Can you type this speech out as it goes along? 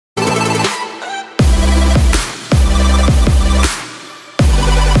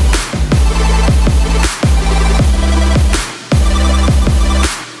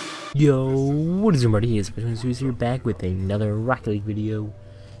Yo, what is your buddy? It's FreshMode Studios here, back with another Rocket League video,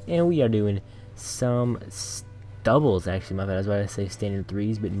 and we are doing some doubles. Actually, my bad. I was about to say standard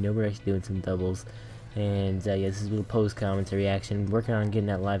threes, but no, we're actually doing some doubles. And yeah, this is a little post commentary action. Working on getting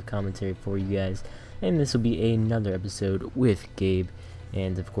that live commentary for you guys, and this will be another episode with Gabe.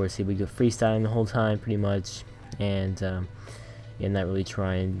 And of course, here we go freestyling the whole time, pretty much, and yeah, not really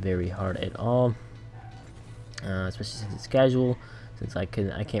trying very hard at all, especially since it's casual. Since I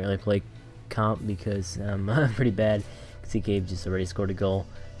can't really play comp because I'm pretty bad. See, Gabe just already scored a goal,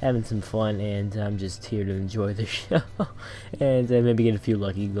 having some fun, and I'm just here to enjoy the show and maybe get a few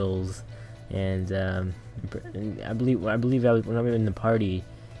lucky goals. And I believe when I was in the party,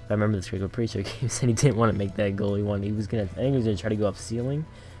 if I remember this correctly, I'm pretty sure Gabe said he didn't want to make that goal. I think he was gonna try to go up ceiling.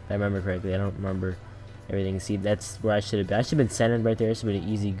 If I remember correctly, I don't remember everything. See, that's where I should have been. I should have been centered right there. It should have been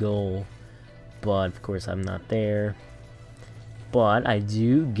an easy goal, but of course I'm not there. But I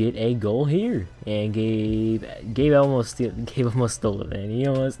do get a goal here, and Gabe almost stole it, man. He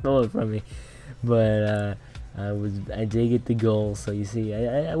almost stole it from me, but I did get the goal. So you see,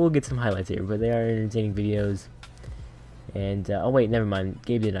 I will get some highlights here, but they are entertaining videos. And oh wait, never mind.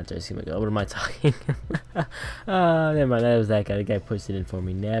 Gabe did not try to see my goal. What am I talking? Never mind. That was that guy. The guy pushed it in for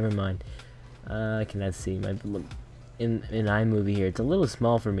me. Never mind. I cannot see my in iMovie here. It's a little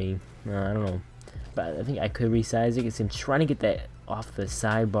small for me. I don't know. But I think I could resize it. I'm trying to get that off the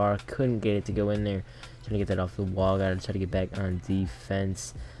sidebar. Couldn't get it to go in there. Trying to get that off the wall. Gotta try to get back on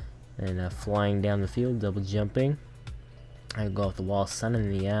defense. And flying down the field, double jumping. I go off the wall, sun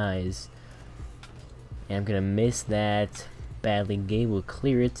in the eyes. And I'm gonna miss that badly. Gabe will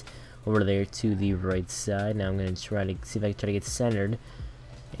clear it over there to the right side. Now I'm gonna try to see if I can try to get centered.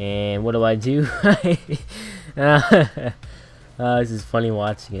 And what do? This is funny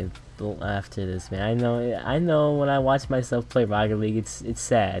watching it. After this, man, I know when I watch myself play Rocket League, it's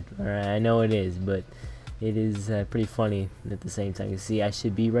sad. Alright, I know it is, but it is pretty funny at the same time. You see, I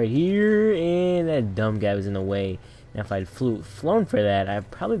should be right here, and that dumb guy was in the way. Now, if I'd flown for that, I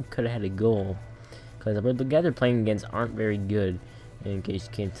probably could have had a goal, because the guys they're playing against aren't very good, in case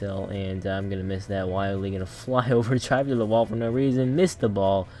you can't tell. And I'm gonna miss that wildly. Gonna fly over, drive to the wall for no reason, miss the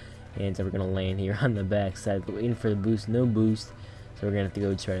ball, and so we're gonna land here on the back side, waiting for the boost. No boost, so we're gonna have to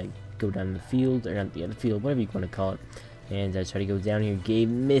go try to go down the field, or not the other field, whatever you want to call it, and I try to go down here. Gabe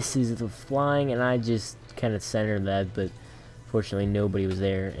misses the flying, and I just kind of centered that, but fortunately nobody was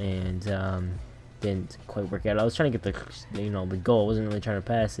there, and didn't quite work out. I was trying to get the goal. I wasn't really trying to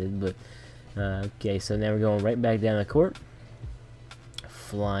pass it, but okay. So now we're going right back down the court,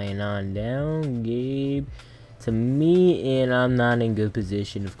 flying on down. Gabe to me, and I'm not in good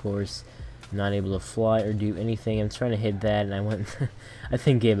position, of course. Not able to fly or do anything. I'm trying to hit that, and I went. I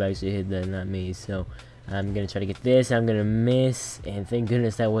think Gabe actually hit that, not me. So I'm gonna try to get this. I'm gonna miss, and thank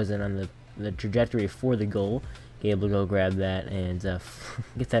goodness that wasn't on the trajectory for the goal. Gabe will go grab that and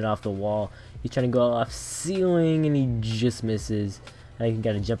get that off the wall. He's trying to go off ceiling, and he just misses. I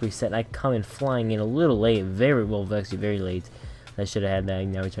got a jump reset. I come in flying in a little late, actually very late. I should have had that.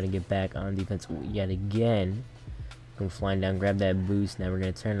 Now we're trying to get back on defense yet again. I'm flying down, grab that boost. Now we're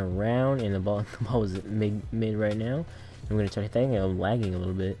gonna turn around, and the ball is mid right now. I'm gonna try to think. I'm lagging a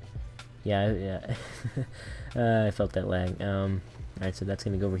little bit. Yeah. I felt that lag. Alright, so that's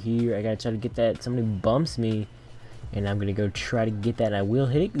gonna go over here. I gotta try to get that. Somebody bumps me, and I'm gonna go try to get that. And I will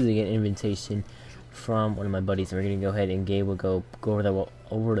hit it because I get an invitation from one of my buddies. So we're gonna go ahead, and Gabe will go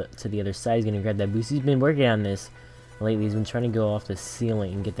over to the other side. He's gonna grab that boost. He's been working on this lately. He's been trying to go off the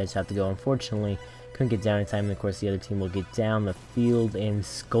ceiling and get that shot to go. Unfortunately, couldn't get down in time, and of course the other team will get down the field and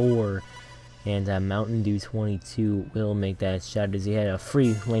score. And Mountain Dew 22 will make that shot as he had a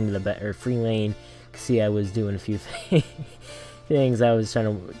free lane to the back, or free lane. See, I was doing a few things.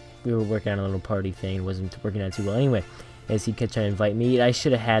 We were working on a little party thing. It wasn't working out too well. Anyway, as he kept trying to invite me, I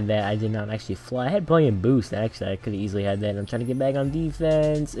should have had that. I did not actually fly. I had plenty of boost. Actually, I could have easily had that. And I'm trying to get back on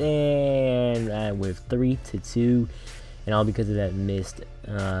defense, and with 3-2. And all because of that missed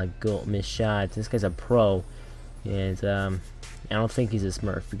shot. This guy's a pro, and I don't think he's a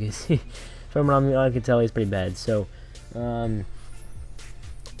smurf, because from what I can tell, he's pretty bad. So that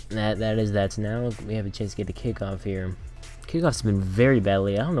is that. So now we have a chance to get the kickoff here. Kickoff's been very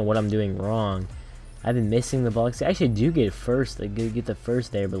badly. I don't know what I'm doing wrong. I've been missing the ball. I actually do get first. I get the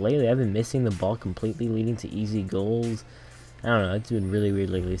first there, but lately I've been missing the ball completely, leading to easy goals. I don't know. It's been really weird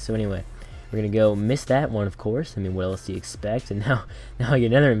lately. So anyway, we're gonna go miss that one, of course. I mean, what else do you expect? And now I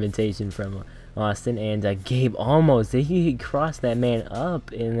get another invitation from Austin, and Gabe almost, he crossed that man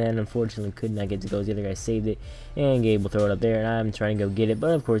up, and then unfortunately could not get to go. The other guy saved it, and Gabe will throw it up there, and I'm trying to go get it,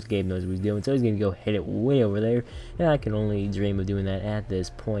 but of course Gabe knows what he's doing, so he's going to go hit it way over there, and I can only dream of doing that at this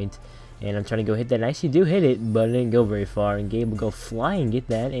point. And I'm trying to go hit that, and I actually do hit it, but it didn't go very far, and Gabe will go fly and get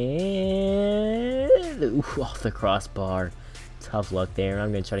that, and oof, off the crossbar. Tough luck there.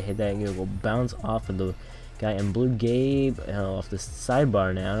 I'm going to try to hit that, and it will bounce off of the guy in blue. Gabe off the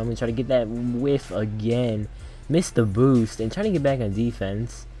sidebar now. I'm going to try to get that whiff again. Missed the boost, and trying to get back on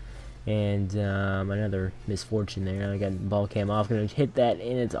defense. And another misfortune there. I got ball cam off. Going to hit that,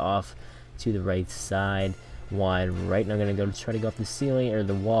 and it's off to the right side. Wide right, and I'm going to go try to go off the ceiling, or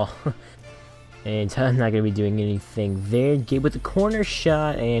the wall. And I'm not going to be doing anything there. Gabe with the corner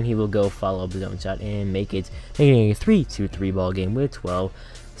shot, and he will go follow up his own shot and make it a 3-2-3 ball game with 12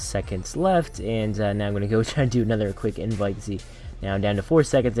 seconds left. And now I'm going to go try to do another quick invite. See, now down to 4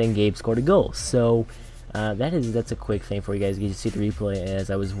 seconds, and Gabe scored a goal. So that's a quick thing for you guys. You can see the replay as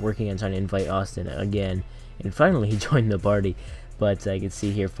I was working on trying to invite Austin again, and finally he joined the party. But I can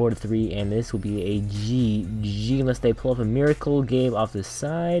see here 4-3, and this will be a G unless they pull up a miracle. Gabe off the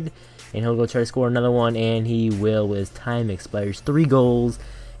side, and he'll go try to score another one, and he will with his time expires. 3 goals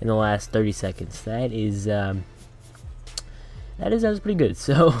in the last 30 seconds. That is pretty good.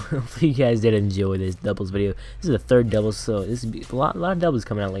 So hopefully you guys did enjoy this doubles video. This is the 3rd double, so this is a lot of doubles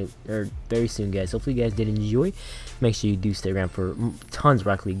coming out very soon, guys. Hopefully you guys did enjoy. Make sure you do stay around for tons of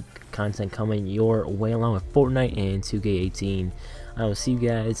Rocket League content coming your way, along with Fortnite and 2K18. I will see you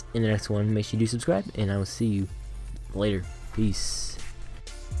guys in the next one. Make sure you do subscribe, and I will see you later. Peace.